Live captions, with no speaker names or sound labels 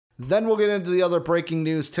Then we'll get into the other breaking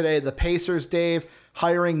news today. The Pacers, Dave,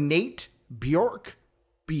 hiring Nate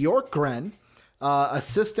Bjorkgren,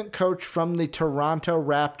 assistant coach from the Toronto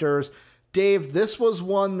Raptors. Dave, this was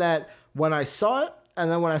one that when I saw it, and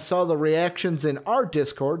then when I saw the reactions in our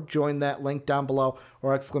Discord, join that link down below,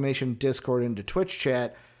 or exclamation Discord into Twitch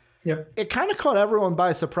chat. Yep. It kind of caught everyone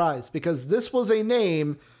by surprise because this was a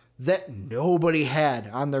name that nobody had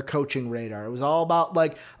on their coaching radar. It was all about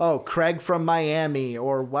like, oh, Craig from Miami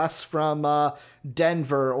or Wes from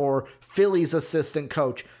Denver or Philly's assistant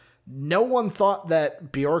coach. No one thought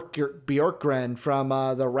that Bjorkgren from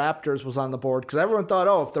the Raptors was on the board because everyone thought,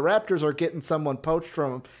 oh, if the Raptors are getting someone poached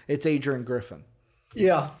from them, it's Adrian Griffin.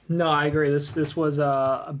 Yeah, no, I agree. This was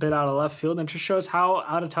a bit out of left field, and just shows how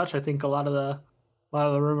out of touch I think a lot of the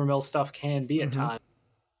rumor mill stuff can be at times.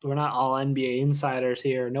 We're not all NBA insiders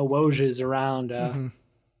here. No Woj's around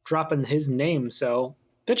dropping his name, so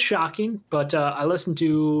bit shocking. But I listened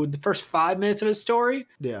to the first 5 minutes of his story.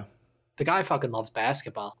 Yeah, the guy fucking loves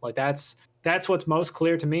basketball. Like that's what's most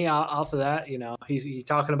clear to me off of that. You know, he's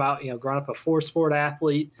talking about growing up a 4-sport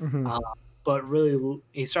athlete, but really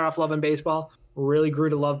he started off loving baseball. Really grew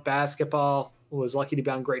to love basketball, was lucky to be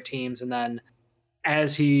on great teams. And then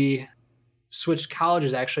as he switched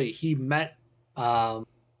colleges, actually, he met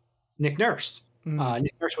Nick Nurse.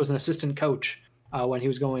 Nick Nurse was an assistant coach when he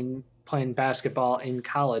was playing basketball in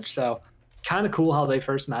college. So kind of cool how they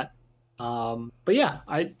first met. But yeah,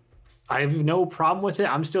 I have no problem with it.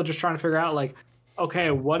 I'm still just trying to figure out like, okay,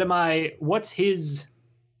 what's his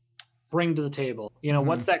bring to the table?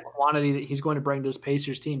 What's that quantity that he's going to bring to this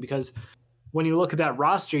Pacers team? Because when you look at that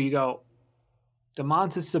roster, you go,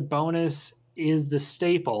 Domantas Sabonis is the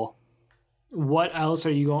staple. What else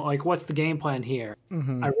are you going, like, what's the game plan here? I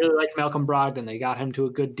really like Malcolm Brogdon. They got him to a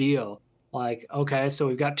good deal. Like, okay, so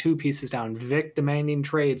we've got 2 pieces down. Vic demanding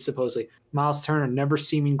trades, supposedly. Miles Turner never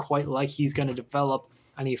seeming quite like he's going to develop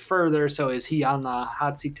any further, so is he on the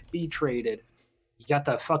hot seat to be traded? You got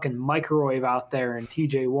the fucking microwave out there and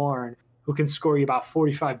TJ Warren, who can score you about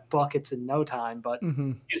 45 buckets in no time, but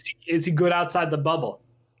is he good outside the bubble?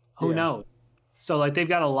 Who knows? So like they've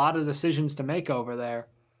got a lot of decisions to make over there,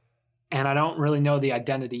 and I don't really know the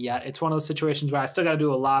identity yet. It's one of those situations where I still got to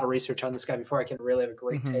do a lot of research on this guy before I can really have a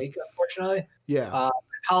great take, unfortunately. Yeah. I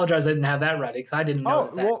apologize I didn't have that ready because I didn't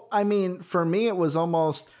know. Well, I mean, for me, it was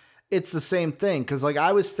almost, it's the same thing because like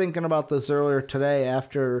I was thinking about this earlier today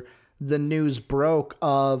after the news broke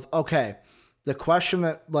of, okay, the question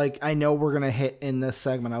that, like, I know we're going to hit in this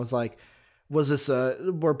segment, I was like,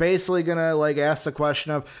 we're basically going to, like, ask the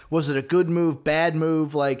question of, was it a good move, bad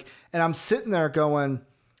move? Like, and I'm sitting there going,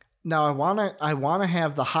 now I want to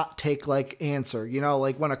have the hot take, like, answer,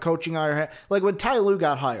 like when a coaching hire, like when Ty Lue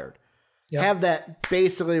got hired, have that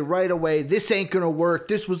basically right away, this ain't going to work,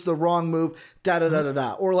 this was the wrong move,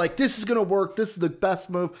 da-da-da-da-da. Or, like, this is going to work, this is the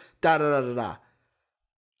best move, da-da-da-da-da.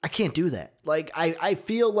 I can't do that. Like, I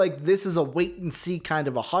feel like this is a wait and see kind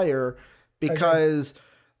of a hire because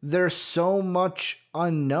there's so much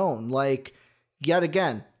unknown. Like, yet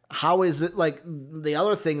again, how is it, like, the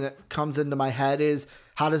other thing that comes into my head is,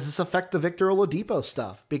 how does this affect the Victor Oladipo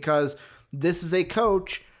stuff? Because this is a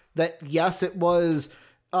coach that, yes, it was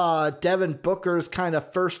Devin Booker's kind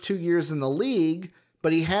of first 2 years in the league,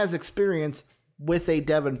 but he has experience with a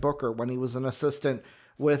Devin Booker when he was an assistant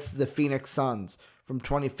with the Phoenix Suns from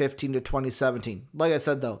 2015 to 2017. Like I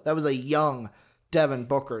said, though, that was a young Devin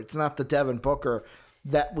Booker. It's not the Devin Booker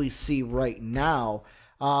that we see right now.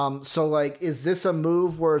 So, like, is this a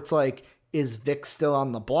move where it's like, is Vic still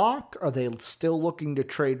on the block? Are they still looking to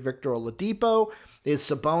trade Victor Oladipo? Is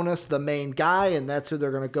Sabonis the main guy, and that's who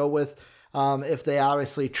they're going to go with if they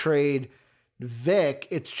obviously trade Vic?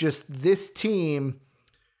 It's just this team,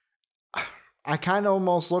 I kind of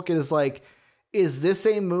almost look at it as like, is this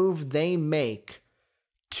a move they make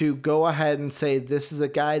to go ahead and say this is a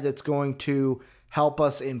guy that's going to help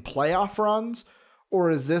us in playoff runs? Or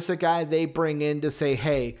is this a guy they bring in to say,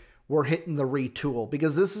 hey, we're hitting the retool?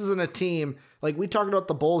 Because this isn't a team, like we talked about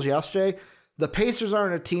the Bulls yesterday, the Pacers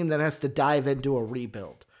aren't a team that has to dive into a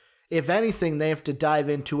rebuild. If anything, they have to dive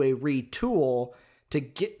into a retool to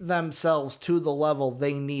get themselves to the level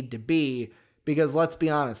they need to be. Because let's be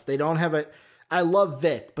honest, they don't have I love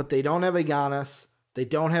Vic, but they don't have a Giannis. They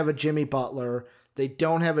don't have a Jimmy Butler. They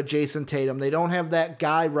don't have a Jason Tatum. They don't have that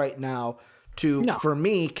guy right now to, for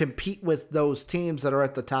me, compete with those teams that are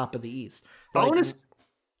at the top of the East. Like,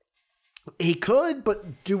 he could,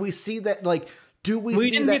 but do we see that? Like, do we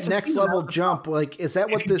see that next level jump? Like, is that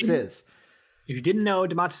what this is? If you didn't know,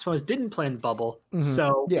 Domantas Sabonis didn't play in the bubble,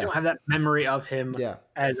 so you don't have that memory of him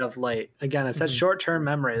as of late. Again, it's that short-term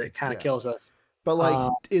memory that kind of kills us. But,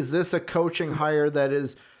 like, is this a coaching hire that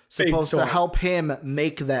is supposed to help him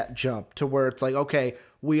make that jump to where it's like, okay,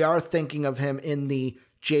 we are thinking of him in the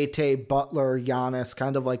JT, Butler, Giannis,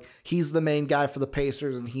 kind of like he's the main guy for the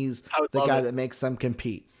Pacers and he's the guy that makes them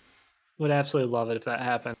compete. Would absolutely love it if that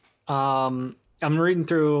happened. I'm reading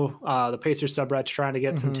through the Pacers subreddit trying to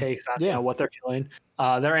get some takes on what they're feeling.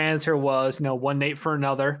 Their answer was, one Nate for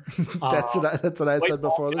another. That's what I said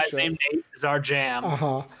before the show. Named Nate is our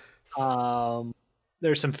jam.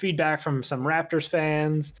 There's some feedback from some Raptors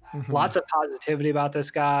fans. Lots of positivity about this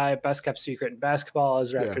guy. Best kept secret in basketball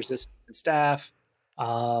is Raptors assistant staff.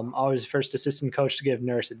 Always the first assistant coach to give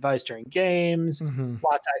Nurse advice during games.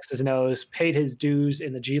 Lots of X's and O's. Paid his dues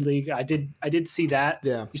in the G League. I did see that.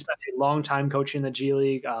 Yeah. He spent a long time coaching in the G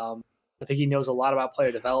League. I think he knows a lot about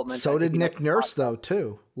player development. So did Nick Nurse, though,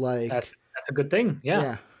 too. Like that's a good thing.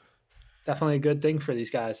 Yeah. Definitely a good thing for these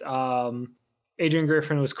guys. Adrian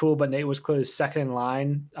Griffin was cool, but Nate was clearly second in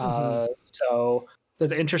line. So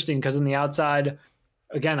that's interesting because on the outside,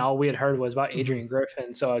 again, all we had heard was about Adrian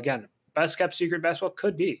Griffin. So again, best kept secret basketball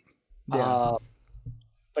could be. But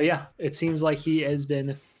yeah, it seems like he has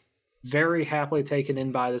been very happily taken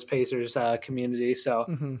in by this Pacers community.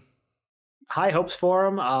 So high hopes for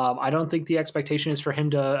him. I don't think the expectation is for him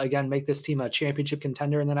to, again, make this team a championship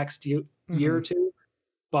contender in the next year or two.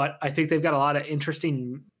 But I think they've got a lot of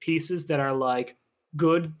interesting pieces that are like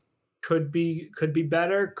good, could be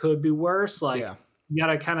better, could be worse. Like you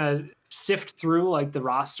got to kind of sift through like the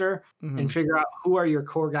roster and figure out who are your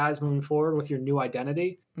core guys moving forward with your new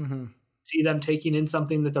identity. See them taking in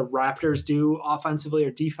something that the Raptors do offensively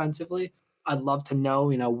or defensively. I'd love to know,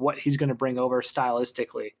 what he's going to bring over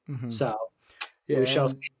stylistically. So we shall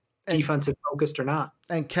see defensive focused or not.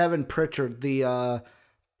 And Kevin Pritchard, the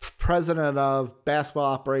president of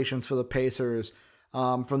basketball operations for the Pacers,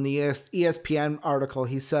 from the ESPN article,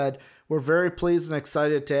 he said, "We're very pleased and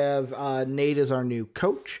excited to have Nate as our new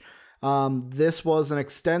coach. This was an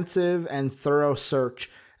extensive and thorough search,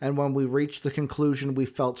 and when we reached the conclusion, we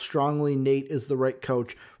felt strongly Nate is the right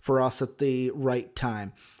coach for us at the right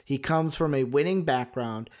time. He comes from a winning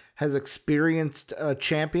background, has experienced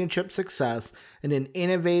championship success, and an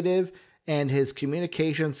innovative, and his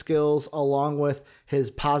communication skills along with his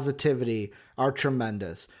positivity are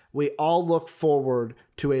tremendous. We all look forward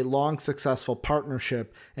to a long, successful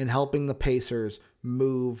partnership in helping the Pacers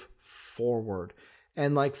move forward."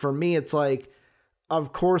 And like for me, it's like,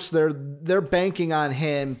 of course they're banking on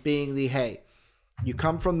him being the, hey, you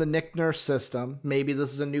come from the Nick Nurse system. Maybe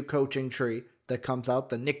this is a new coaching tree that comes out,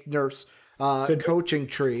 the Nick Nurse coaching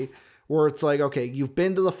tree, where it's like, okay, you've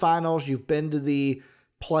been to the finals, you've been to the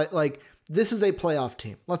play. Like this is a playoff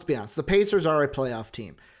team. Let's be honest. The Pacers are a playoff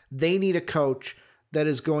team. They need a coach that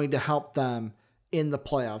is going to help them in the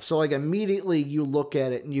playoffs. So like immediately you look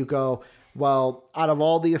at it and you go, well, out of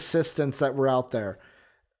all the assistants that were out there,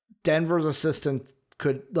 Denver's assistant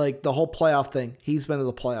could, like the whole playoff thing, he's been to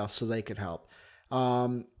the playoffs, so they could help.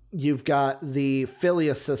 You've got the Philly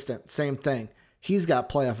assistant, same thing. He's got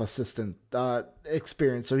playoff assistant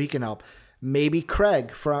experience, so he can help. Maybe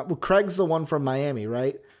Craig's the one from Miami,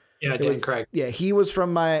 right? Yeah, Dan Craig. Yeah, he was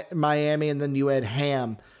from Miami, and then you had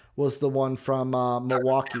Ham was the one from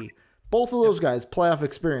Milwaukee. Both of those guys, playoff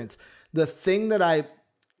experience. The thing that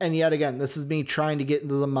and yet again, this is me trying to get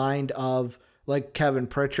into the mind of like Kevin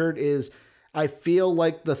Pritchard, is I feel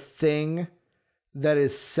like the thing that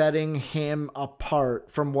is setting him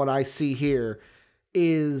apart from what I see here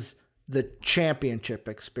is the championship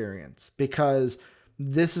experience, because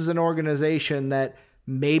this is an organization that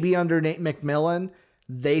maybe under Nate McMillan,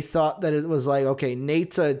 they thought that it was like, okay,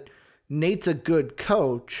 Nate's a good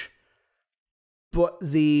coach, but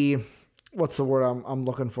what's the word I'm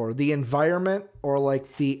looking for? The environment or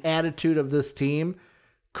like the attitude of this team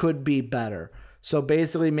could be better. So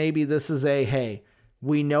basically maybe this is hey,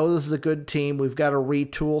 we know this is a good team. We've got to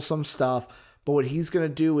retool some stuff. But what he's going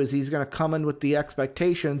to do is he's going to come in with the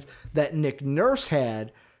expectations that Nick Nurse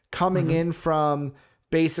had coming in from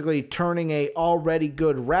basically turning a already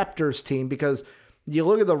good Raptors team, because you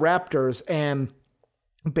look at the Raptors and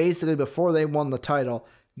basically before they won the title,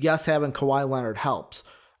 yes, having Kawhi Leonard helps.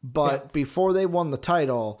 But before they won the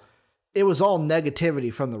title, it was all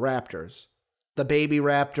negativity from the Raptors. The baby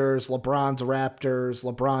Raptors, LeBron's Raptors,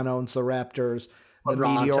 LeBron owns the Raptors, the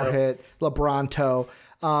meteor hit, LeBronto,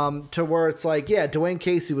 to where it's like, yeah, Dwayne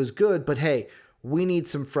Casey was good, but hey, we need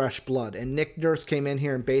some fresh blood. And Nick Nurse came in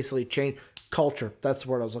here and basically changed culture. That's the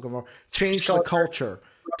word I was looking for. Changed the culture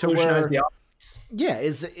to where, yeah,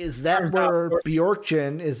 is that where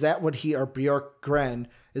Bjorkgren, is that what he, or Bjorkgren,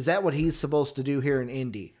 is that what he's supposed to do here in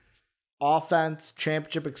Indy? Offense,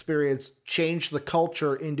 championship experience, change the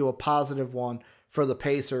culture into a positive one for the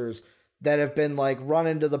Pacers. that have been like run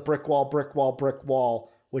into the brick wall, brick wall, brick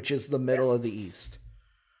wall, which is the middle of the East.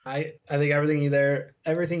 I think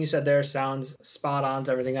everything you said there sounds spot on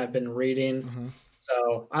to everything I've been reading. Mm-hmm.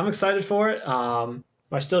 So I'm excited for it. I'm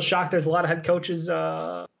still shocked there's a lot of head coaches,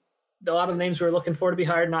 a lot of names we're looking for to be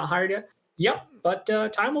hired, not hired yet. Yep, but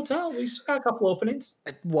time will tell. We still got a couple openings.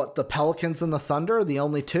 What, the Pelicans and the Thunder are the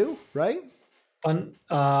only two, right?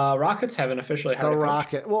 Rockets haven't officially hired the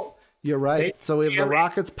Rocket. Well, you're right. So we have the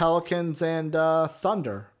Rockets, Pelicans, and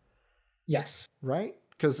Thunder. Yes. Right?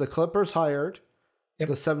 Because the Clippers hired. Yep.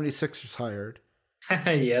 The 76ers hired.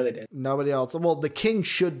 Yeah, they did. Nobody else. Well, the Kings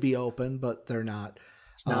should be open, but they're not.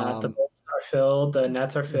 It's not. The Bulls are filled. The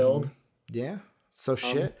Nets are filled. Yeah. So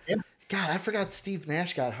shit. Yeah. God, I forgot Steve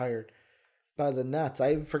Nash got hired by the Nets.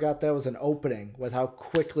 I even forgot that was an opening with how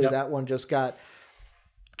quickly that one just got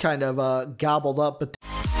kind of gobbled up. But